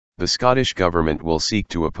The Scottish Government will seek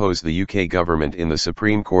to oppose the UK Government in the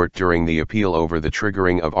Supreme Court during the appeal over the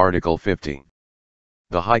triggering of Article 50.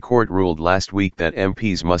 The High Court ruled last week that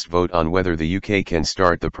MPs must vote on whether the UK can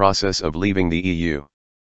start the process of leaving the EU.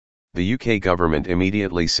 The UK Government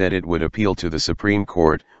immediately said it would appeal to the Supreme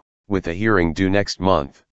Court, with a hearing due next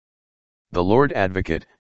month. The Lord Advocate,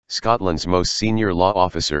 Scotland's most senior law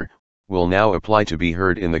officer, will now apply to be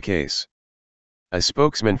heard in the case. A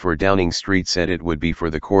spokesman for Downing Street said it would be for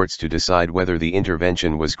the courts to decide whether the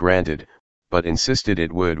intervention was granted, but insisted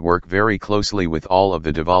it would work very closely with all of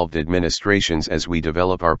the devolved administrations as we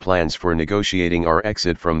develop our plans for negotiating our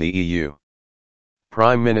exit from the EU.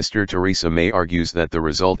 Prime Minister Theresa May argues that the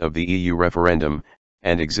result of the EU referendum,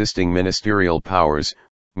 and existing ministerial powers,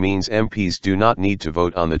 means MPs do not need to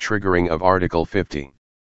vote on the triggering of Article 50.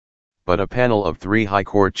 But a panel of 3 High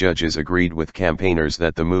Court judges agreed with campaigners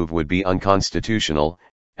that the move would be unconstitutional,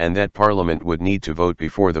 and that Parliament would need to vote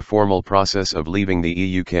before the formal process of leaving the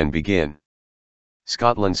EU can begin.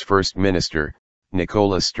 Scotland's First Minister,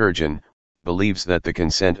 Nicola Sturgeon, believes that the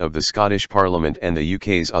consent of the Scottish Parliament and the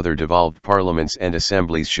UK's other devolved parliaments and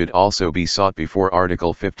assemblies should also be sought before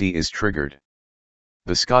Article 50 is triggered.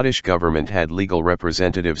 The Scottish Government had legal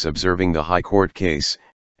representatives observing the High Court case,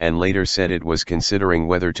 and later said it was considering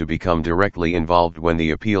whether to become directly involved when the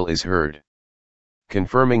appeal is heard.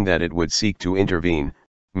 Confirming that it would seek to intervene,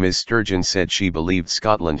 Ms. Sturgeon said she believed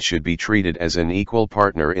Scotland should be treated as an equal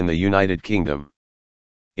partner in the United Kingdom.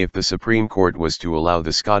 If the Supreme Court was to allow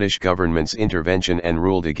the Scottish Government's intervention and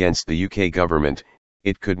ruled against the UK Government,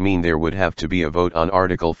 it could mean there would have to be a vote on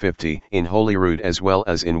Article 50 in Holyrood as well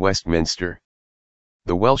as in Westminster.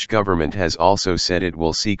 The Welsh Government has also said it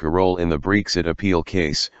will seek a role in the Brexit appeal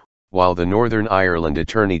case, while the Northern Ireland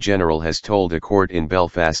Attorney General has told a court in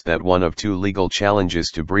Belfast that one of 2 legal challenges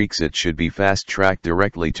to Brexit should be fast-tracked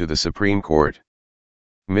directly to the Supreme Court.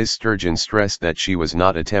 Ms. Sturgeon stressed that she was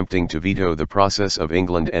not attempting to veto the process of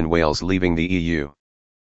England and Wales leaving the EU.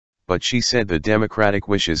 But she said the democratic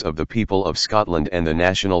wishes of the people of Scotland and the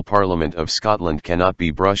National Parliament of Scotland cannot be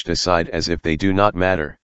brushed aside as if they do not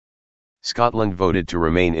matter. Scotland voted to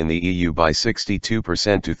remain in the EU by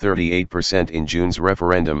 62% to 38% in June's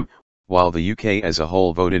referendum, while the UK as a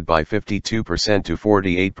whole voted by 52% to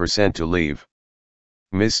 48% to leave.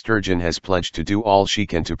 Ms. Sturgeon has pledged to do all she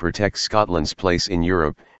can to protect Scotland's place in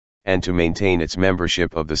Europe, and to maintain its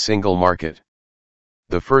membership of the single market.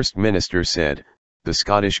 The First Minister said, "The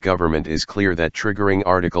Scottish Government is clear that triggering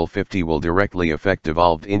Article 50 will directly affect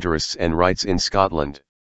devolved interests and rights in Scotland.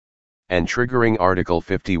 And triggering Article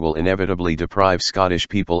 50 will inevitably deprive Scottish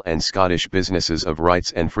people and Scottish businesses of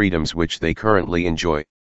rights and freedoms which they currently enjoy.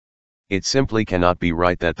 It simply cannot be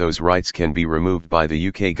right that those rights can be removed by the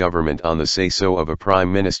UK Government on the say-so of a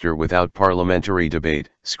Prime Minister without parliamentary debate,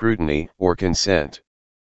 scrutiny, or consent."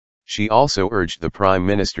 She also urged the Prime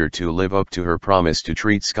Minister to live up to her promise to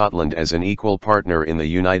treat Scotland as an equal partner in the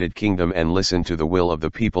United Kingdom and listen to the will of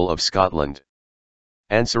the people of Scotland.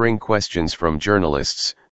 Answering questions from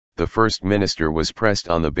journalists, the First Minister was pressed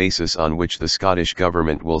on the basis on which the Scottish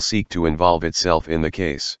Government will seek to involve itself in the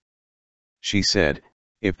case. She said,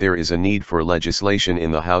 "If there is a need for legislation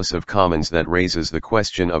in the House of Commons that raises the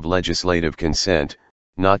question of legislative consent,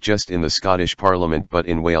 not just in the Scottish Parliament but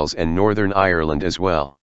in Wales and Northern Ireland as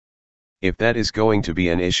well. If that is going to be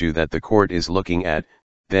an issue that the court is looking at,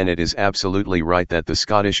 then it is absolutely right that the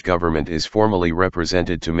Scottish Government is formally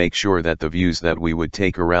represented to make sure that the views that we would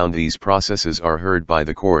take around these processes are heard by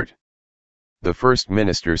the court." The First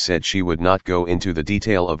Minister said she would not go into the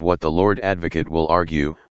detail of what the Lord Advocate will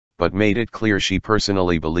argue, but made it clear she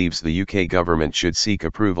personally believes the UK Government should seek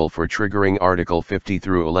approval for triggering Article 50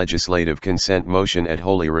 through a legislative consent motion at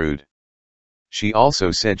Holyrood. She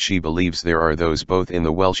also said she believes there are those both in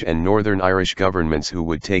the Welsh and Northern Irish governments who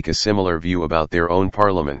would take a similar view about their own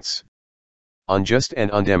parliaments. Unjust and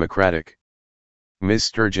undemocratic. Ms.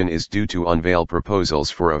 Sturgeon is due to unveil proposals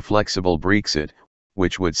for a flexible Brexit,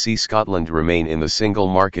 which would see Scotland remain in the single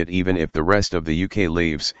market even if the rest of the UK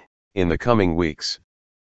leaves, in the coming weeks.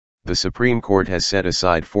 The Supreme Court has set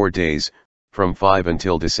aside 4 days, from 5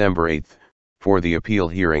 until December 8, for the appeal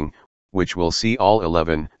hearing, which will see all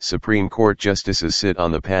 11 Supreme Court justices sit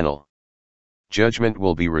on the panel. Judgment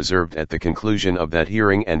will be reserved at the conclusion of that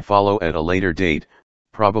hearing and follow at a later date,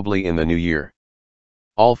 probably in the new year.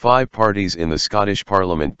 All 5 parties in the Scottish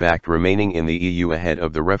Parliament backed remaining in the EU ahead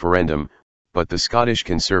of the referendum, but the Scottish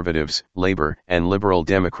Conservatives, Labour and Liberal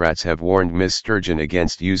Democrats have warned Ms. Sturgeon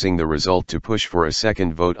against using the result to push for a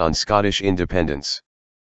second vote on Scottish independence.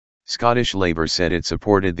 Scottish Labour said it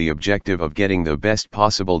supported the objective of getting the best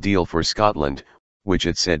possible deal for Scotland, which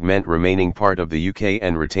it said meant remaining part of the UK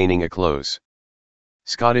and retaining a clause.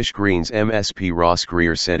 Scottish Greens MSP Ross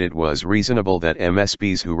Greer said it was reasonable that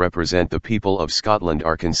MSPs who represent the people of Scotland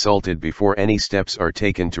are consulted before any steps are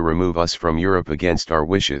taken to remove us from Europe against our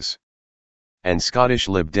wishes. And Scottish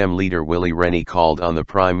Lib Dem leader Willie Rennie called on the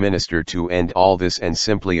Prime Minister to end all this and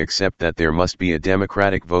simply accept that there must be a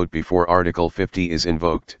democratic vote before Article 50 is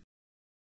invoked.